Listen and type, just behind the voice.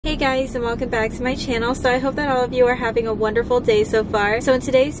Hey guys, and welcome back to my channel. So I hope that all of you are having a wonderful day so far. So in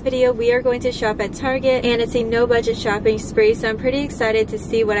today's video, we are going to shop at Target, and it's a no budget shopping spree. So I'm pretty excited to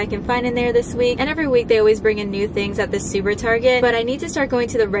see what I can find in there this week. And every week they always bring in new things at the Super Target, but I need to start going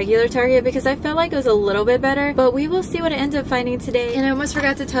to the regular Target because I felt like it was a little bit better, but we will see what I end up finding today. And I almost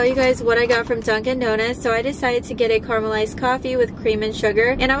forgot to tell you guys what I got from Dunkin' Donuts. So I decided to get a caramelized coffee with cream and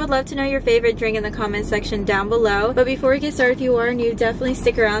sugar, and I would love to know your favorite drink in the comment section down below. But before we get started, if you are new, definitely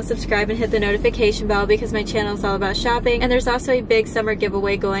stick around, subscribe, and hit the notification bell because my channel is all about shopping. And there's also a big summer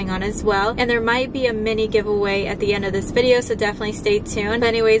giveaway going on as well, and there might be a mini giveaway at the end of this video, so definitely stay tuned. But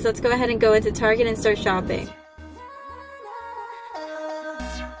anyways, let's go ahead and go into Target and start shopping.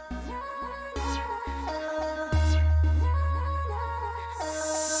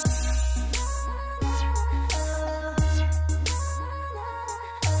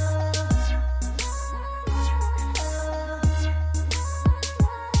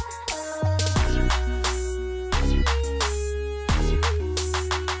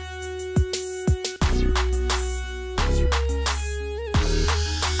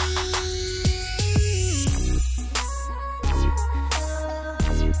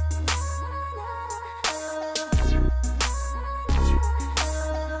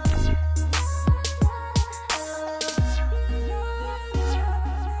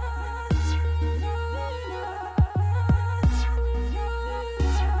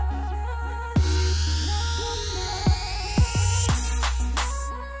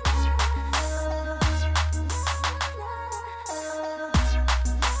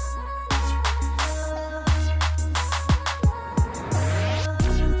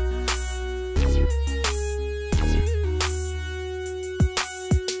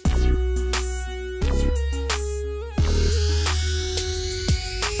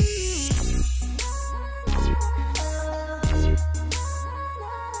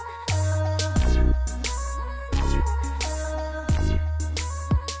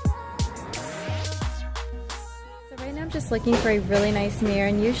 Just looking for a really nice mirror,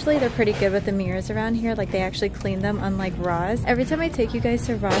 and usually they're pretty good with the mirrors around here. Like, they actually clean them, unlike Ross. Every time I take you guys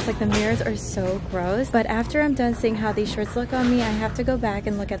to Ross, like, the mirrors are so gross. But after I'm done seeing how these shirts look on me, I have to go back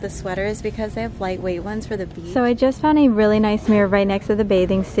and look at the sweaters because they have lightweight ones for the beach. So I just found a really nice mirror right next to the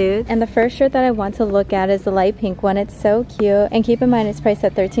bathing suit, and the first shirt that I want to look at is the light pink one. It's so cute, and keep in mind it's priced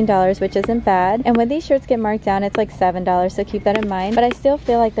at $13, which isn't bad. And when these shirts get marked down, it's like $7, so keep that in mind. But I still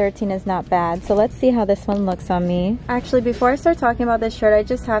feel like $13 is not bad. So let's see how this one looks on me. Actually, before I start talking about this shirt, I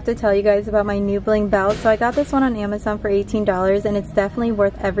just have to tell you guys about my new bling belt. So I got this one on Amazon for $18, and it's definitely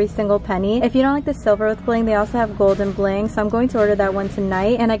worth every single penny. If you don't like the silver with bling, they also have gold and bling, so I'm going to order that one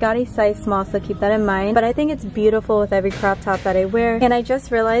tonight. And I got a size small, so keep that in mind. But I think it's beautiful with every crop top that I wear. And I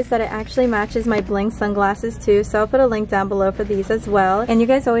just realized that it actually matches my bling sunglasses too, so I'll put a link down below for these as well. And you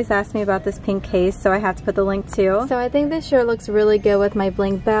guys always ask me about this pink case, so I have to put the link too. So I think this shirt looks really good with my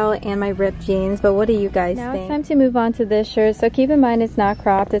bling belt and my ripped jeans, but what do you guys think? Now it's time to move on to this shirt. So keep in mind it's not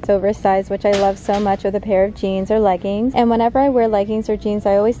cropped, it's oversized, which I love so much with a pair of jeans or leggings. And whenever I wear leggings or jeans,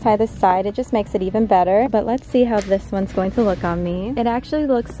 I always tie the side. It just makes it even better. But let's see how this one's going to look on me. It actually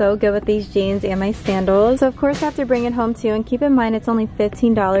looks so good with these jeans and my sandals. So of course I have to bring it home too, and keep in mind it's only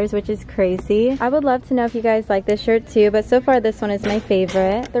 $15, which is crazy. I would love to know if you guys like this shirt too, but so far this one is my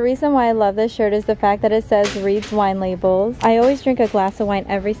favorite. The reason why I love this shirt is the fact that it says Reed's Wine Labels. I always drink a glass of wine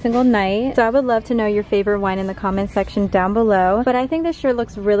every single night, so I would love to know your favorite wine in the comment section down below. But I think this shirt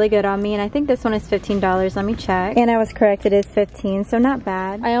looks really good on me, and I think this one is $15. Let me check. And I was correct, it is $15, so not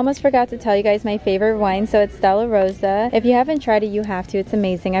bad. I almost forgot to tell you guys my favorite wine, so it's Stella Rosa. If you haven't tried it, you have to. It's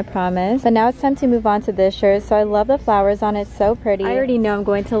amazing, I promise. But now it's time to move on to this shirt. So I love the flowers on it, so pretty. I already know I'm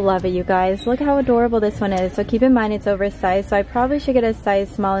going to love it, you guys. Look how adorable this one is. So keep in mind it's oversized, so I probably should get a size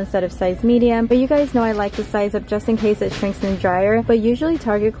small instead of size medium. But you guys know I like to size up just in case it shrinks in the dryer. But usually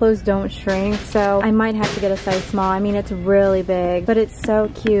Target clothes don't shrink, so I might have to get a size small. I mean, it's really big, but it's so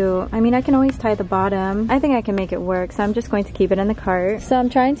cute. I mean, I can always tie the bottom. I think I can make it work, so I'm just going to keep it in the cart. So I'm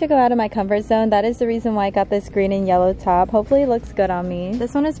trying to go out of my comfort zone. That is the reason why I got this green and yellow top. Hopefully it looks good on me.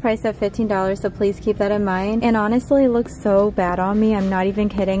 This one is priced at $15, so please keep that in mind. And honestly, it looks so bad on me. I'm not even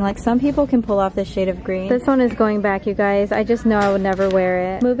kidding. Like, some people can pull off this shade of green. This one is going back, you guys. I just know I would never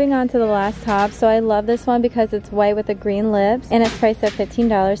wear it. Moving on to the last top. So I love this one because it's white with the green lips, and it's priced at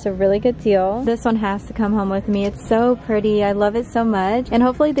 $15, so really good deal. This one has to come home with me. It's so pretty. I love it so much. And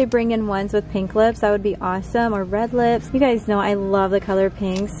hopefully they bring in ones with pink lips. That would be awesome. Or red lips. You guys know I love the color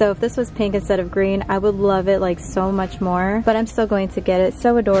pink, so if this was pink instead of green, I would love it like so much more. But I'm still going to get it.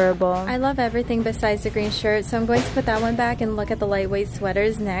 So adorable. I love everything besides the green shirt, so I'm going to put that one back and look at the lightweight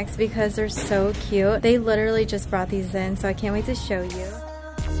sweaters next because they're so cute. They literally just brought these in, so I can't wait to show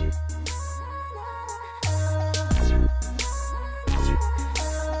you.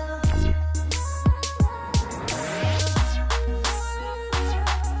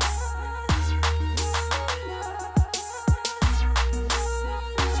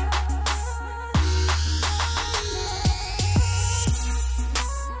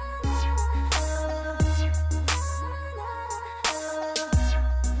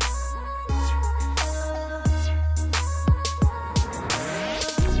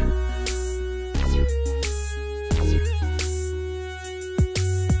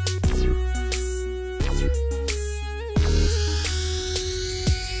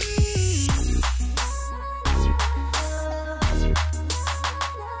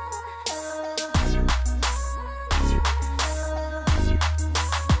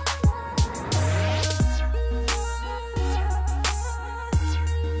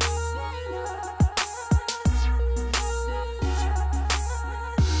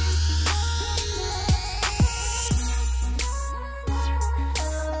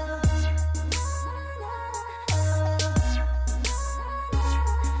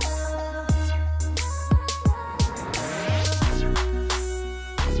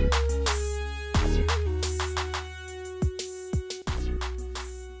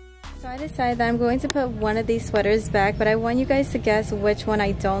 decided that I'm going to put one of these sweaters back, but I want you guys to guess which one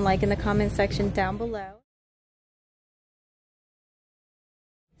I don't like in the comment section down below.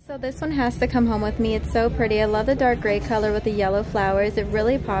 So this one has to come home with me. It's so pretty. I love the dark gray color with the yellow flowers. It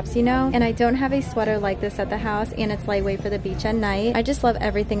really pops, you know, and I don't have a sweater like this at the house, and it's lightweight for the beach at night. I just love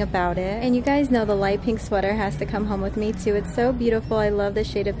everything about it. And you guys know the light pink sweater has to come home with me too. It's so beautiful. I love the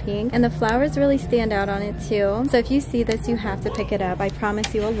shade of pink, and the flowers really stand out on it too. So if you see this, you have to pick it up. I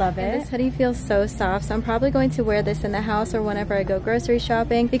promise you will love it. And this hoodie feels so soft, so I'm probably going to wear this in the house or whenever I go grocery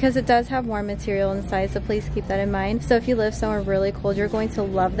shopping because it does have warm material inside, so please keep that in mind. So if you live somewhere really cold, you're going to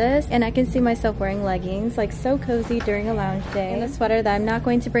love this. And I can see myself wearing leggings, like so cozy during a lounge day. And the sweater that I'm not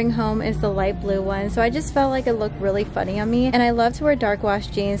going to bring home is the light blue one, so I just felt like it looked really funny on me, and I love to wear dark wash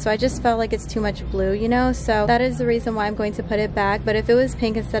jeans, so I just felt like it's too much blue, you know, so that is the reason why I'm going to put it back. But if it was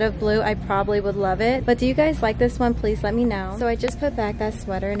pink instead of blue, I probably would love it. But do you guys like this one? Please let me know. So I just put back that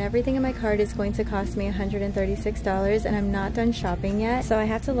sweater, and everything in my cart is going to cost me $136, and I'm not done shopping yet, so I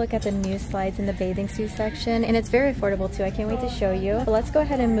have to look at the new slides in the bathing suit section, and it's very affordable too. I can't wait to show you. But let's go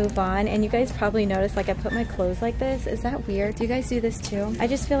ahead and move on. And you guys probably noticed like I put my clothes like this. Is that weird? Do you guys do this too? I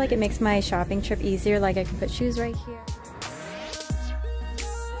just feel like it makes my shopping trip easier. Like I can put shoes right here.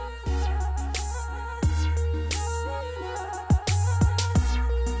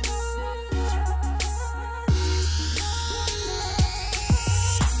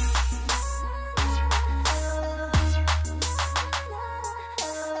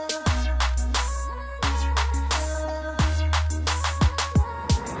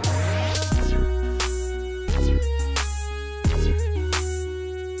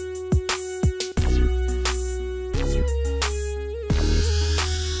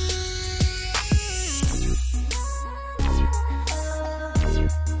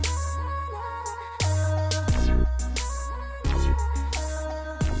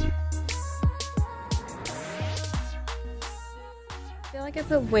 I feel like I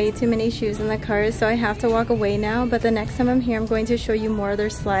put way too many shoes in the cart, so I have to walk away now, but the next time I'm here I'm going to show you more of their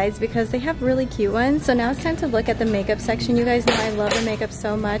slides because they have really cute ones. So now it's time to look at the makeup section. You guys know I love the makeup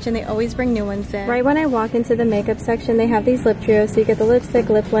so much, and they always bring new ones in. Right when I walk into the makeup section, they have these lip trios, so you get the lipstick,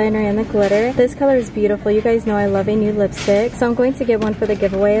 lip liner, and the glitter. This color is beautiful. You guys know I love a nude lipstick, so I'm going to get one for the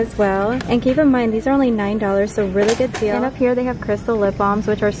giveaway as well. And keep in mind, these are only $9, so really good deal. And up here they have crystal lip balms,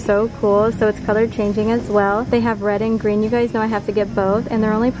 which are so cool, so it's color changing as well. They have red and green. You guys know I have to get both, and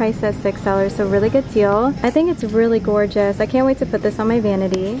they're only priced at $6, so really good deal. I think it's really gorgeous. I can't wait to put this on my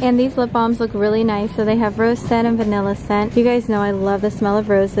vanity. And these lip balms look really nice, so they have rose scent and vanilla scent. You guys know I love the smell of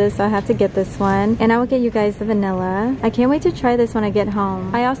roses, so I have to get this one, and I will get you guys the vanilla. I can't wait to try this when I get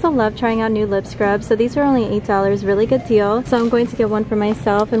home. I also love trying out new lip scrubs, so these are only $8, really good deal. So I'm going to get one for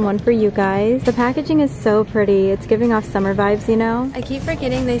myself and one for you guys. The packaging is so pretty. It's giving off summer vibes, you know. I keep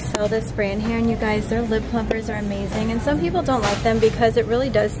forgetting they sell this brand here, and you guys, their lip plumpers are amazing, and some people don't like them because it really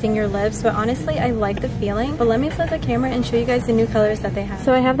does sting your lips, but honestly I like the feeling. But let me flip the camera and show you guys the new colors that they have.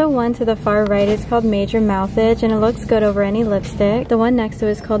 So I have the one to the far right. It's called Major Mouth Itch, and it looks good over any lipstick. The one next to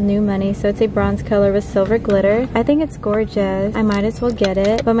it is called New Money, so it's a bronze color with silver glitter. I think it's gorgeous. I might as well get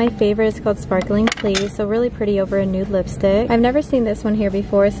it, but my favorite is called Sparkling Please, so really pretty over a nude lipstick. I've never seen this one here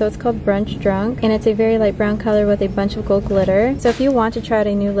before, so it's called Brunch Drunk, and it's a very light brown color with a bunch of gold glitter. So if you want to try out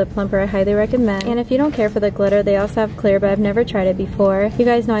a new lip plumper, I highly recommend. And if you don't care for the glitter, they also have clear, but I've never tried it before. You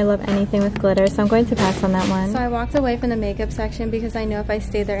guys know I love anything with glitter, so I'm going to pass on that one. So I walked away from the makeup section because I know if I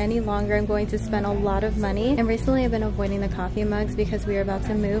stay there any longer, I'm going to spend a lot of money. And recently I've been avoiding the coffee mugs because we are about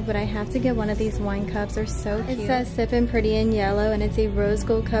to move, but I have to get one of these wine cups. They're so cute. It says Sippin' Pretty in yellow, and it's a rose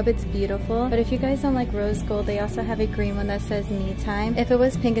gold cup. It's beautiful. But if you guys don't like rose gold, they also have a green one that says Me Time. If it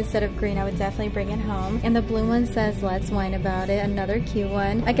was pink instead of green, I would definitely bring it home. And the blue one says Let's Wine About It. Another cute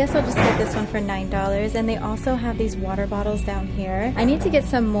one. I guess I'll just get this one for $9. And they also have these water bottles down here. I need to get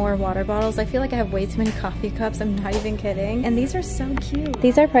some more water bottles. I feel like I have way too many coffee cups. I'm not even kidding. And these are so cute.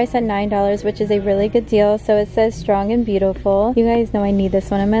 These are priced at $9, which is a really good deal. So it says Strong and Beautiful. You guys know I need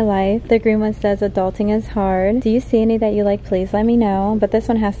this one in my life. The green one says Adulting is Hard. Do you see any that you like? Please let me know. But this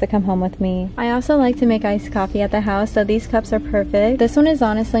one has to come home with me. I also like to make iced coffee at the house, so these cups are perfect. This one is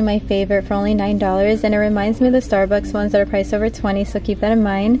honestly my favorite for only $9, and it reminds me of the Starbucks ones that are priced over $20, so keep that in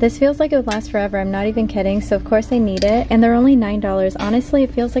mind. This feels like it would last forever. I'm not even kidding, so of course I need it. And they're only $9 $15. Honestly,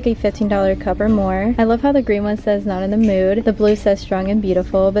 it feels like a $15 cup or more. I love how the green one says not in the mood. The blue says strong and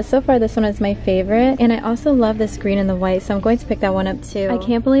beautiful, but so far this one is my favorite. And I also love this green and the white, so I'm going to pick that one up too. I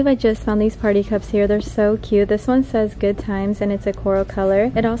can't believe I just found these party cups here. They're so cute. This one says good times and it's a coral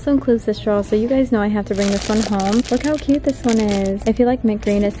color. It also includes the straw, so you guys know I have to bring this one home. Look how cute this one is. If you like mint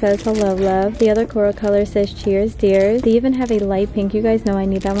green, it says hello love. The other coral color says cheers dears. They even have a light pink. You guys know I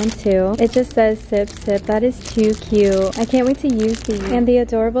need that one too. It just says sip sip. That is too cute. I can't wait to use these. And the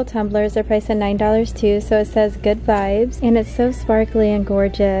adorable tumblers are priced at $9 too, so it says good vibes and it's so sparkly and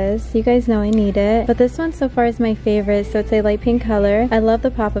gorgeous. You guys know I need it. But this one so far is my favorite, so it's a light pink color. I love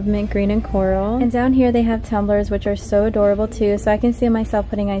the pop of mint green and coral. And down here they have tumblers which are so adorable too, so I can see myself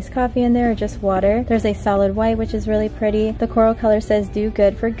putting iced coffee in there or just water. There's a solid white which is really pretty. The coral color says do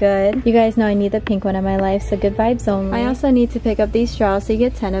good for good. You guys know I need the pink one in my life, so good vibes only. I also need to pick up these straws, so you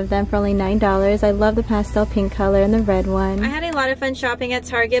get 10 of them for only $9. I love the pastel pink color and the red one. I had a lot of fun shopping at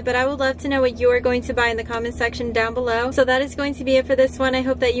Target, but I would love to know what you are going to buy in the comment section down below. So that is going to be it for this one. I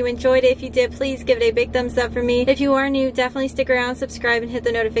hope that you enjoyed it. If you did, please give it a big thumbs up for me. If you are new, definitely stick around, subscribe, and hit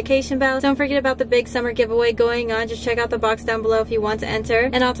the notification bell. Don't forget about the big summer giveaway going on. Just check out the box down below if you want to enter.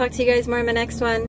 And I'll talk to you guys more in my next one.